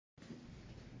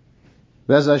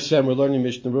Bez Hashem, we're learning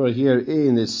Mishnah here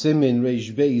in the Simin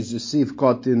Reish Beis, the seif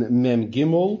Kotin Mem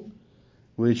Gimel,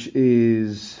 which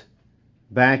is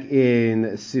back in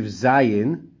Siv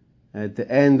Zayin, at the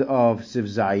end of Siv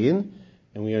Zayin,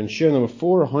 and we are in share number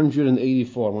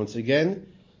 484. Once again,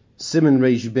 Simin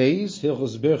Reish Beis,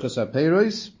 Hilchos Birchas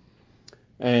Hapairos,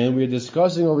 and we're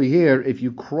discussing over here if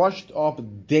you crushed up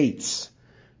dates.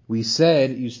 We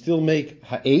said you still make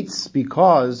ha'etz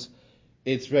because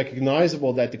it's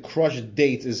recognizable that the crushed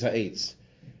date is ha'etz.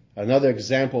 Another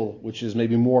example, which is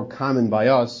maybe more common by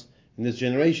us in this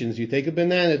generation, is you take a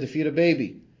banana to feed a baby.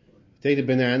 You take the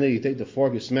banana, you take the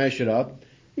fork, you smash it up.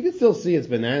 You can still see it's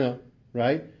banana,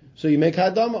 right? So you make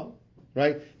hadama,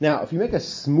 right? Now, if you make a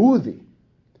smoothie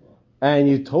and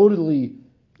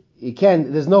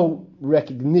there's no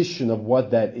recognition of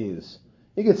what that is.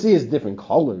 You can see it's different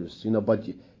colors, but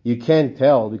you can't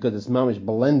tell because it's mamish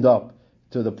blend up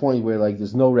to the point where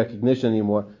there's no recognition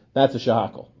anymore. That's a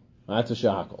shahakal.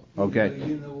 Okay.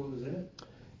 You know what was in it?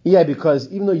 Yeah, because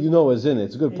even though you know what's in it,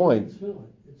 it's a good point. It smells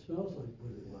like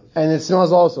what it was. And it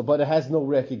smells also, but it has no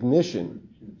recognition.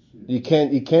 You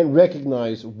can't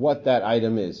recognize what that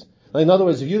item is. In other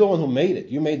words, if you're the one who made it,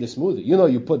 you made the smoothie.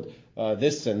 You put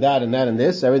this and that and that and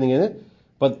this, everything in it.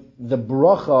 But the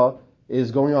bracha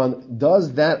is going on.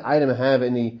 Does that item have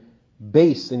any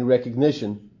base in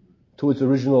recognition to its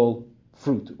original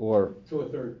fruit or to a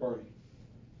third party?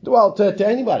 Well, to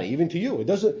anybody, even to you.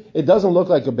 It doesn't look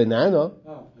like a banana.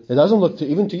 It doesn't look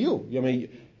even to you. I mean,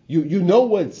 you know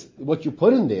what you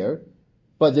put in there,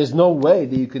 but there's no way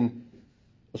that you can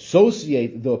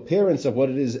associate the appearance of what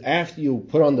it is after you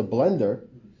put on the blender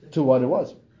to what it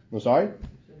was. I'm sorry?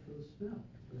 Except for the smell.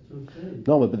 That's what I'm saying.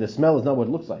 No, but the smell is not what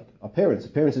it looks like. Appearance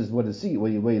is what it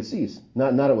sees,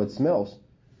 not what it smells.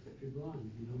 If you're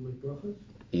blind, you don't make brachas?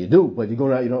 You do, but you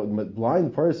go out. A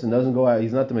blind person doesn't go out.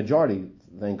 He's not the majority,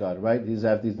 thank God, right? He's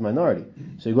the minority.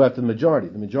 So you go after the majority.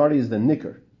 The majority is the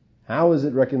nicker. How is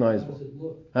it recognizable?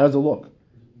 How does it look?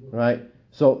 Right?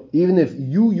 So even if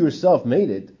you yourself made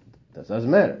it, that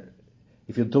doesn't matter.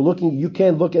 If you're looking, you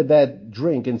can't look at that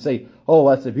drink and say, "Oh,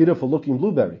 that's a beautiful looking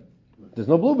blueberry." There's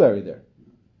no blueberry there,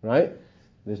 right?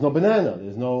 There's no banana.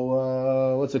 There's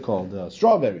no what's it called?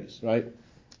 Strawberries, right?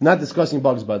 Not discussing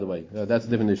bugs, by the way. That's a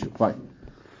different issue. Fine.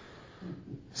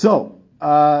 So,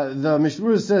 the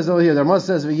Mishna says over here, the Rama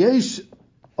says, V'yesh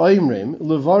oimrim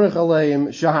levarich aleim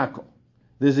shahakol.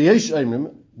 There's a yesh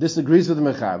oimrim, disagrees with the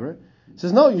Mechaber,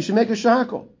 says, no, you should make a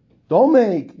shahakol. Don't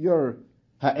make your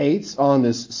ha'etz on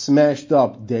this smashed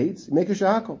up dates, make a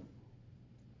shahakol.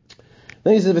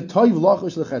 Then he says, V'toiv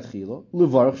lachosh lechatchilo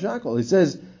levarich shahakol. He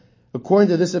says, according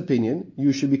to this opinion,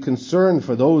 you should be concerned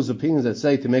for those opinions that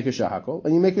say to make a shahakol,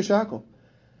 and you make a shahakol.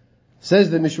 Says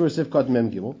the Mishra Sifkat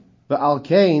Mem Gimel, V'al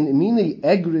kain mini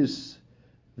egris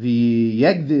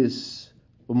v'yegdis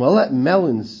u'malet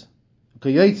melons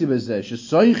k'yotzi b'zeh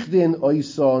shesoichdin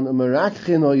oison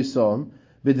u'merakchin oison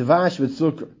b'dvash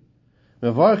v'tzukr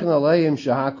mevarchen aleim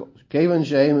shahakol kevan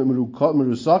sheim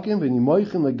merusakim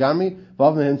v'nimoichin legami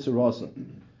v'avnehem tzurasa.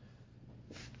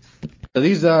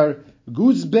 These are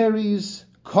gooseberries,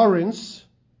 currants,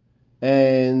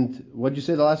 and what did you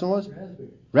say the last one was?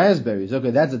 Raspberries.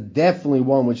 Okay, that's definitely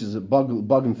one which is a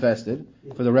bug infested,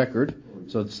 for the record.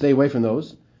 So stay away from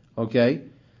those. Okay.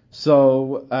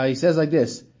 So he says like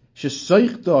this: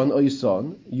 Shesoichton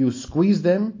oison, you squeeze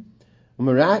them,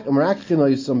 u'merakchin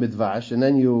oison bidvash, and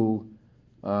then you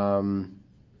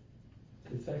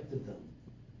confected them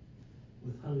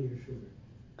with honey or sugar.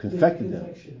 Confected them.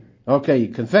 Okay,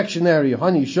 confectionery,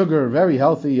 honey, sugar, very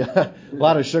healthy. A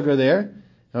lot of sugar there.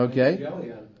 Okay.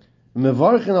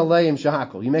 Mevarchin aleim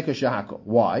shahakol. You make a shahakol.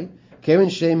 Why?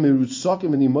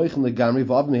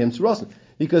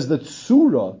 Because the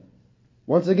tsura,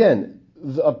 once again,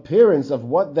 the appearance of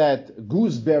what that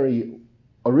gooseberry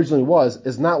originally was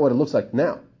is not what it looks like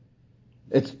now.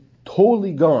 It's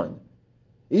totally gone.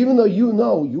 Even though you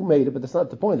know you made it, but that's not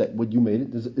the point. That what you made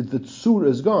it, the tsura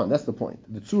is gone. That's the point.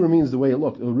 The tsura means the way it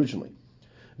looked originally.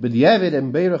 But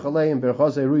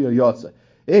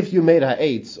if you made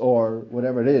ha'etz or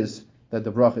whatever it is that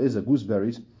the bracha is,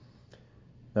 gooseberries,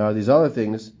 these other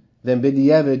things, then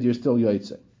b'diavad you're still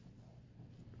yoytze.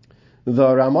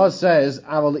 The Ramah says,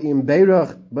 "Aval im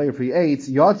beirach b'yifri eitz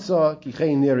yatsa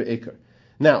kichein nir ikar."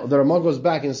 Now the Ramah goes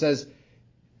back and says,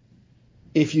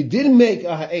 if you didn't make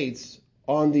a ha'etz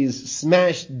on these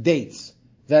smashed dates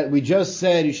that we just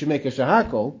said you should make a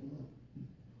shahakol,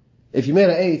 if you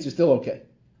made a eitz, you're still okay.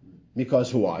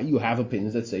 Because why? You have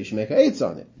opinions that say you should make a eitz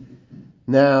on it.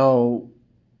 Now,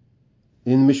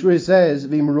 in Mishra it says,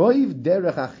 if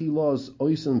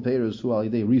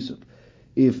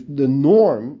the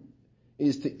norm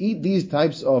is to eat these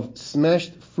types of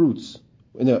smashed fruits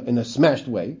in a smashed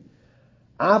way.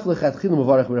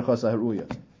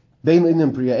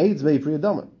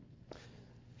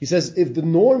 He says, if the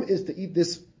norm is to eat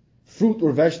this fruit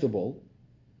or vegetable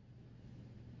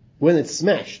when it's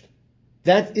smashed,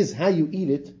 that is how you eat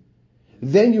it,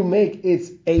 then you make its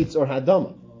eitz or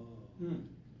hadama.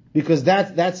 Because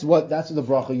that's what the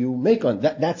bracha you make on.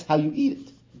 That's how you eat it.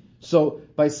 So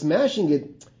by smashing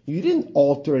it, you didn't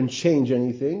alter and change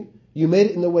anything. You made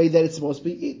it in the way that it's supposed to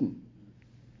be eaten.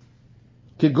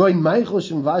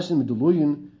 Kirbis,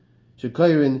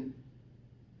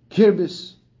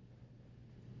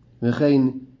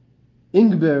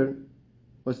 ingber,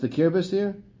 what's the kirbis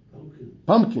here?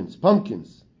 Pumpkins,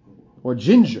 or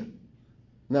ginger.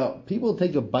 Now, people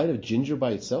take a bite of ginger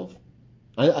by itself.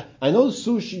 I know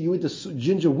sushi, you eat the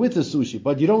ginger with the sushi,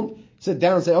 but you don't sit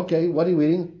down and say, okay, what are you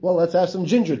eating? Well, let's have some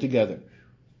ginger together.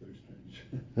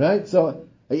 Right? So,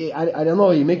 I don't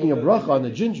know, you're making a bracha on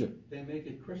the ginger. They make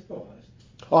it crystallized.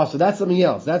 Oh, so that's something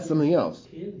else.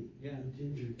 Candy. Yeah,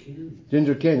 ginger candy.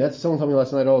 Ginger candy. That's someone told me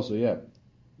last night also, yeah.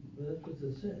 Well, that's what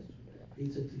it says.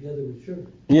 Eats it together with sugar.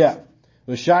 Yeah.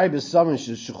 No, I'm saying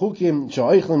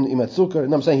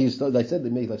I said they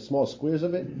make like small squares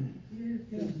of it. Yeah,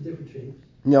 it's different shapes.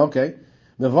 Yeah, okay.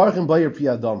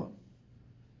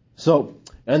 So,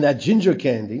 and that ginger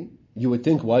candy, you would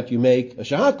think what? You make a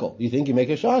shahakol. You think you make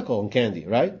a shahakol in candy,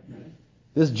 right?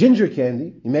 This ginger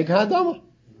candy, you make a hadama.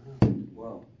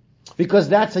 Wow. Because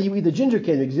that's how you eat the ginger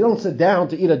candy. Because you don't sit down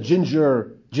to eat a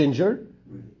ginger.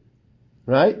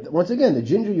 Right? Once again, the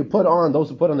ginger you put on, those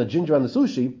who put on the ginger on the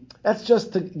sushi, that's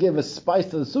just to give a spice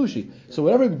to the sushi. So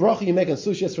whatever bracha you make on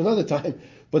sushi, that's for another time.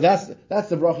 But that's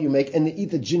the bracha you make, and you eat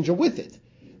the ginger with it.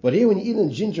 But here when you eat the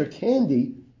ginger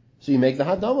candy, so you make the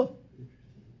hadama.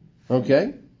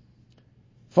 Okay?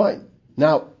 Fine.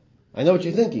 Now, I know what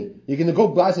you're thinking. You're going to go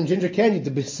buy some ginger candy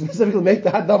to specifically make the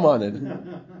hadama on it.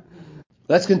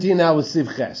 Let's continue now with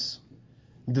seif ches.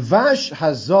 Dvash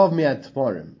hazov me'at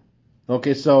tmarim.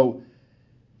 Okay, so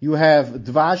you have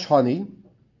dvash, honey,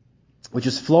 which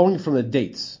is flowing from the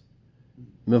dates.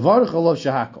 Mevarich alav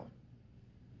shahakol.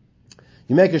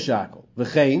 You make a shahakol.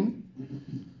 V'chein,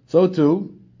 so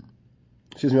too,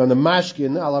 on the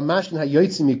mashkin, ala mashkin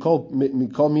hayotzim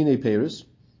mikol minei peiros,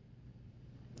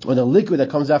 or the liquid that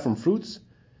comes out from fruits,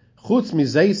 chutz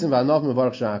mizeisim v'anav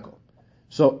mevarich shahakol.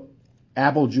 So,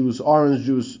 apple juice, orange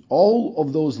juice, all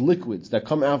of those liquids that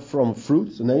come out from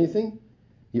fruits and anything,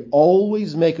 you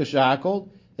always make a shahakol,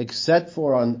 except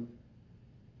for on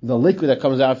the liquid that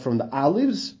comes out from the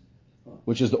olives,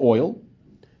 which is the oil,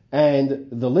 and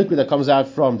the liquid that comes out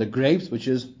from the grapes, which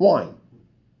is wine.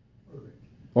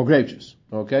 Or grape juice.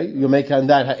 Okay? You make on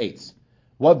that ha'etz.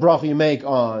 What bracha you make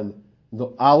on the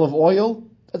olive oil?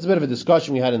 That's a bit of a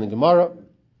discussion we had in the Gemara,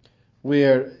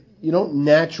 where you don't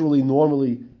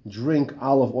normally drink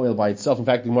olive oil by itself. In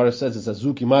fact, the Gemara says it's a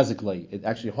zuki maziklei. It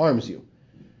actually harms you.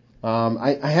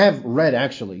 I have read,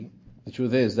 actually, the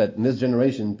truth is that in this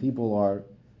generation, people are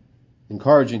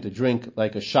encouraging to drink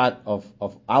like a shot of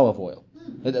olive oil.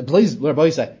 Please do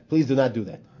not do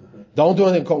that. Don't do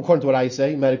anything according to what I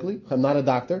say medically. I'm not a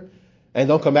doctor. And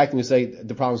don't come back to me and say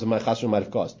the problems of my chasron might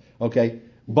have caused. Okay?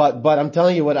 But I'm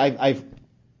telling you what I've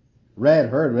read,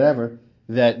 heard, whatever,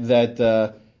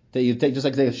 that you take, just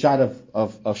like take a shot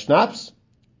of schnapps,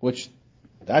 which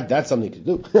that's something to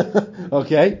do.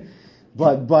 Okay?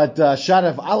 But shot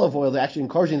of olive oil, they're actually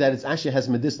encouraging that it actually has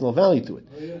medicinal value to it.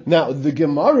 Oh, yeah. Now, the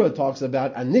Gemara talks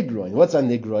about anigroin. What's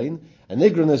anigroin?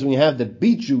 Anigroin is when you have the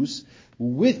beet juice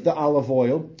with the olive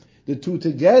oil, the two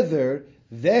together,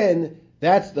 then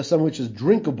that's the some which is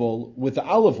drinkable with the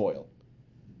olive oil.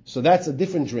 So that's a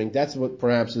different drink. That's what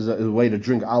perhaps is a way to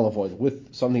drink olive oil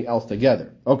with something else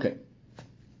together. Okay.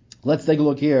 Let's take a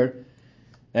look here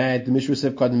at the Mishra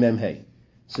Seif Kod Mem Hey.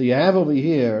 So you have over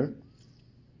here,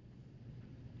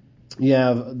 you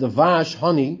have the vash,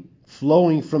 honey,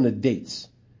 flowing from the dates.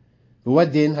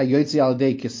 What din hayotzi al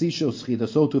day kesisho schita,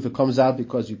 so too if it comes out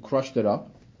because you crushed it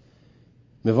up.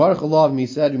 Mevarich alav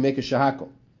misad, you make a shahakol.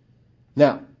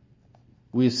 Now,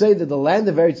 we say that the land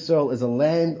of Eretz Yisrael is a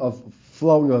land of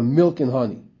flowing of milk and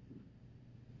honey.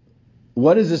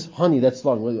 What is this honey that's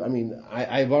flowing? I mean,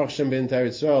 I Baruch Shem ben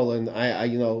Eretz Yisrael, and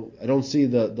I don't see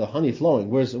the honey flowing.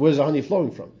 Where's the honey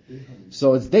flowing from?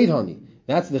 So it's date honey.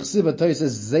 That's the Chsiva Torah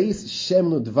says Zeis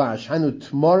Shemnu Dvash Hanu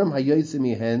Tmarim Hayotzim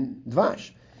Mihen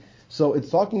Dvash. So it's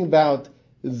talking about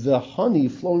the honey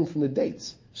flowing from the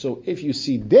dates. So if you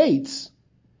see dates,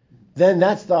 then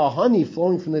that's the honey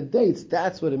flowing from the dates.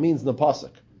 That's what it means in the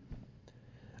pasuk.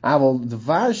 Aval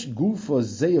Dvash Gufa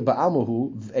Zeh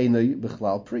Ba'amahu V'Einay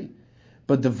B'Chlal Pri.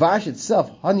 But the Dvash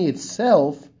itself, honey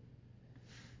itself,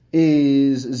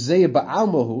 is zeh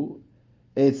ba'almahu.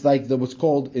 It's like what's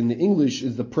called in the English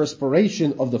is the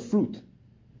perspiration of the fruit,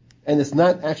 and it's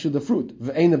not actually the fruit.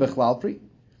 V'eina bechlal pri.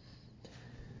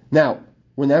 Now,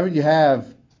 whenever you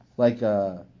have like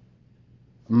a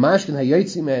mashkin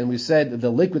hayotzi, man, we said the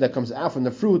liquid that comes out from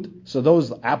the fruit. So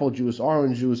those apple juice,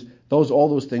 orange juice, all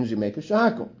those things you make a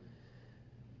shakal.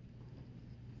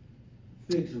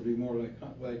 Figs would be more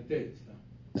like dates.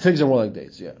 Figs are more like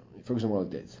dates, yeah. Figs are more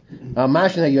like dates.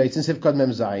 Mashkin hayotzi, sifkad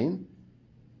mem zayin.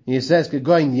 He says,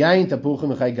 "Kegoin yain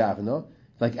tapuchim v'chay gavno,"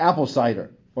 like apple cider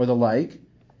or the like.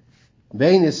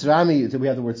 Bein Yisrami. We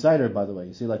have the word cider, by the way.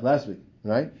 You see, like last week,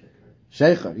 right?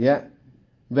 Shecher, yeah.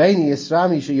 Bein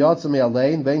Yisrami sheyotza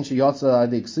me'alein, bein sheyotza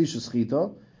adi ksisha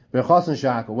schito, berchasen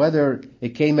shakel. Whether it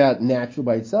came out natural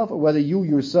by itself or whether you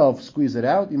yourself squeeze it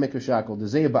out, you make a shakel. The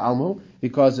zeh ba'almu,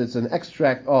 because it's an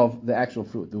extract of the actual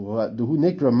fruit. Duhu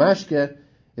nikra mashke.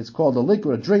 It's called a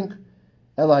liquid, a drink.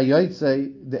 Ela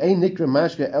hayoytze, the ein nikra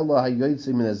mashke ela hayoytze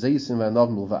min hazeisim v'anav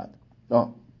milvad.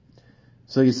 Oh,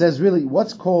 so he says really,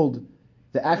 what's called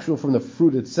the actual from the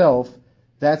fruit itself?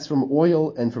 That's from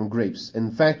oil and from grapes.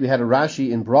 In fact, we had a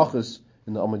Rashi in Brachas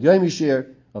in the Amud Yomi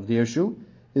Shir of Dirshu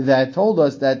that told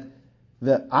us that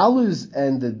the olives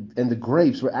and the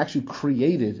grapes were actually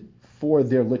created for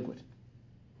their liquid.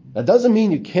 That doesn't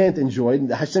mean you can't enjoy it.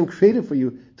 Hashem created for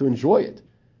you to enjoy it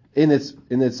in its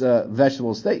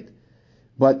vegetable state.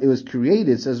 But it was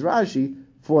created, says Rashi,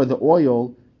 for the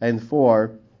oil and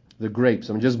for the grapes.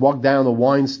 I mean, just walk down a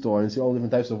wine store and see all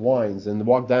different types of wines, and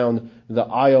walk down the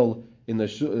aisle in the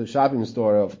shopping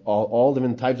store of all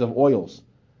different types of oils.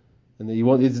 And then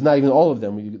it's not even all of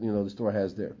them, the store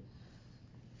has there.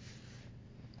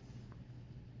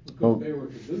 Because they were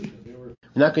kedusha.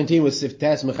 We're not continuing with seif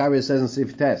tes. Mechaber says in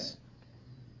seif tes,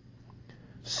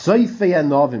 seif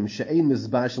yanovim she'ein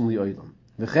mizbashim li'olam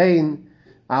v'chein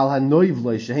al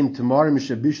hanoivloi she'hem tamarim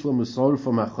shebishlo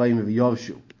musorfo machayim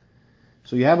v'yavshu.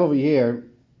 So you have over here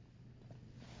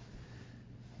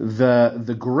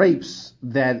the grapes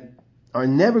that are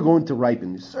never going to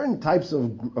ripen. Certain types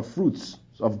of fruits,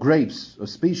 of grapes, of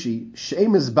species,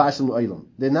 she'em is bashim oilam.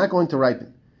 They're not going to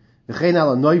ripen. V'chein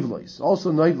ala noivlois,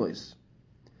 also noivlois.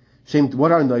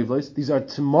 What are noivlois? These are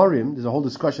tamarim. There's a whole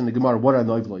discussion in the Gemara. What are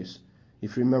noivlois?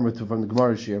 If you remember from the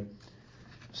Gemara here.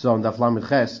 So in Daf Lamed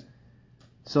Ches.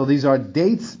 So these are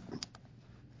dates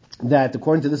that,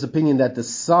 according to this opinion, that the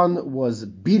sun was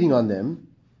beating on them,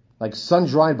 like sun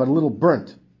dried but a little burnt.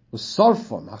 It was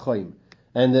sarfam hachayim,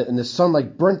 and the sun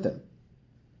like burnt them.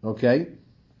 Okay,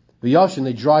 v'yashin,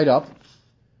 they dried up.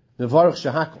 Nevarach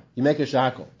shahakol, you make a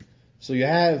shahakol. So you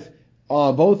have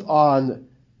both on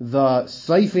the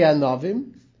seif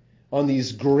anavim, on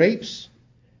these grapes,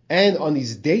 and on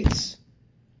these dates,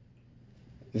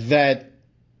 that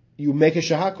you make a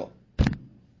shahakol.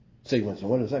 Say, one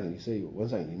second.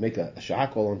 You make a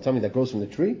shahakol on something that grows from the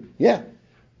tree? Yeah.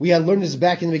 We had learned this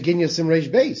back in the beginning of Simreish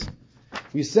Beis.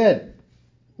 We said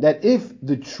that if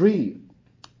the tree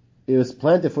is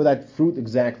planted for that fruit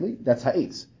exactly, that's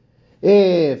ha'etz.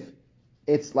 If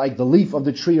it's like the leaf of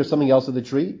the tree or something else of the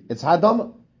tree, it's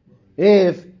ha'adama.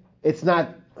 If it's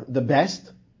not the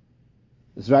best,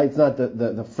 it's right, it's not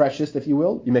the freshest, if you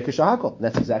will, you make a shahakol.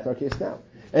 That's exactly our case now.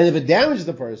 And if it damages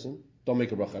the person, don't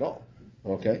make a bracha at all.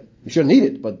 Okay? You shouldn't eat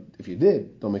it, but if you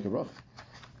did, don't make a bracha.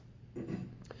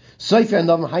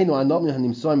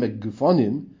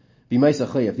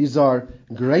 These are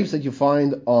grapes that you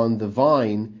find on the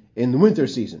vine in the winter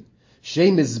season.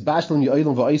 You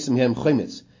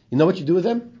know what you do with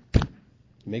them?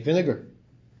 You make vinegar.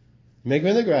 You make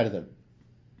vinegar out of them.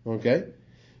 Okay?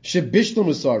 You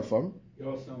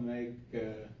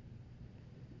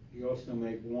also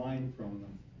make wine from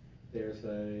them. There's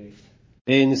a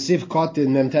in Sif Kot in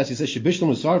Memtes, he says, Shebishlam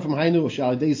was sorry from Hainu,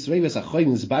 Shaladei Sreves,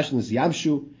 Achoyim, Zbashin,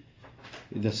 Yamshu.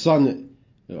 The sun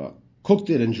cooked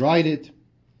it and dried it.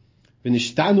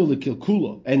 V'nishtanu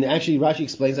lekilkula. And actually, Rashi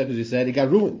explains that because he said it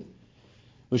got ruined.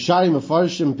 V'sharim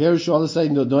afarshim perishu all say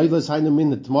no noilas hainu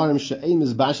min the tamarim she'ein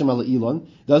is bashim ala ilon,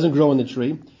 doesn't grow in the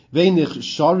tree. Ve'nich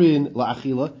sharin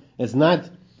la'achila. It's not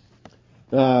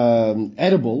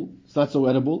edible. It's not so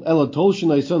edible. Ela tolshin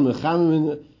oison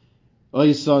mechamin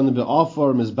oison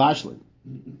be'afar mizbashlin.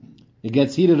 It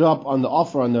gets heated up on the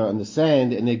offer on the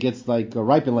sand, and it gets like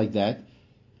ripened like that.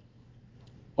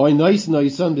 Or you put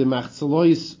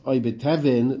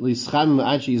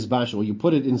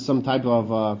it in some type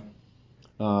of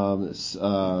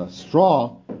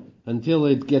straw until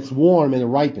it gets warm and it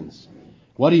ripens.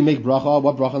 What do you make bracha?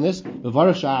 What bracha on this?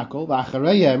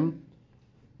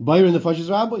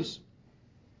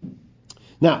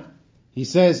 Now, He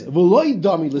says, "V'loi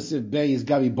dami l'siv beis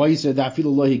gavi boiser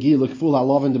da'afilu lo higi l'kful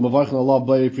halavan d'mavarchen alav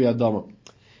b'yri pri adama."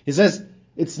 He says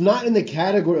it's not in the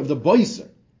category of the boiser.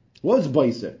 What's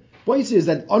boiser? Boiser is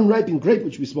that unripened grape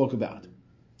which we spoke about.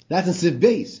 That's in siv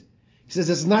beis. He says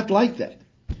it's not like that.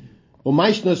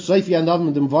 Mishna seif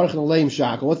anavim d'mavarchen aleim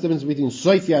shahakol. What's the difference between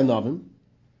seif anavim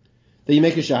that you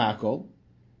make a shahakol?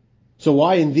 So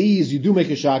why in these you do make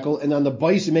a shahakol and on the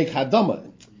boiser you make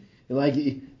hadama? Like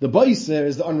the boiser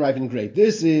is the unripened grape.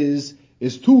 This is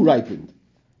too ripened.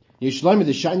 Yishleim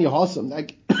the shani hasam.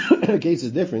 That case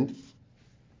is different.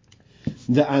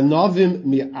 The anavim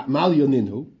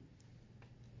malyoninhu.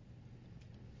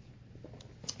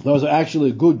 Those are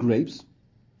actually good grapes.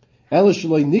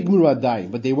 Elishaloi nigmur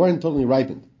adayim, but they weren't totally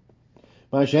ripened.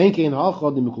 Ma'ashenkein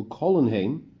halchad the mikukolin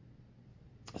heim.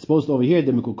 Supposed to over here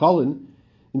the mikukolin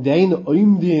dein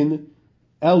oimdin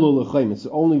elul lechametz.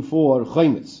 Only for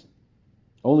chametz.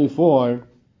 Only for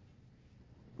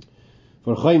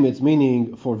chametz,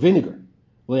 meaning for vinegar.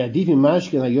 And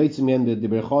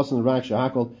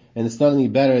it's not any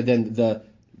better than the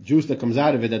juice that comes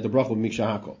out of it that the bracha would make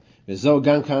shahakol. The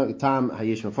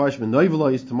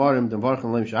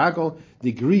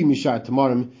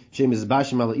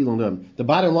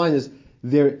bottom line is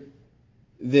their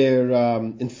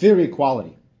inferior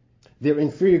quality. Their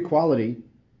inferior quality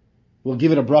will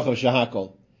give it a bracha of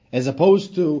shahakol, as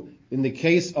opposed to in the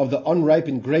case of the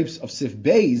unripened grapes of Sif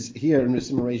Beis, here in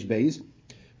Risim Reish Beis,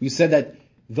 we said that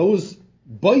those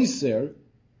boiser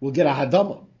will get a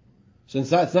hadama. So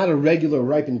it's not a regular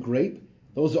ripened grape.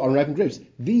 Those are unripened grapes.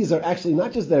 These are actually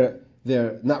not just they're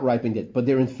not ripened yet, but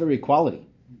they're inferior quality.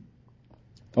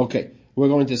 Okay, we're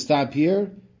going to stop here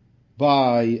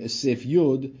by Sif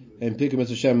Yud and pick up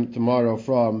Hashem tomorrow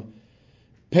from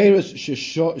Hapairos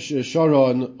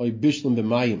Shesharon or Bishlam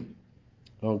B'mayim.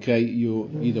 Okay, you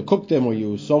either cook them or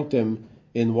you soak them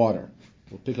in water.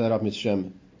 We'll pick that up, Mitzvah,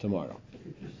 tomorrow.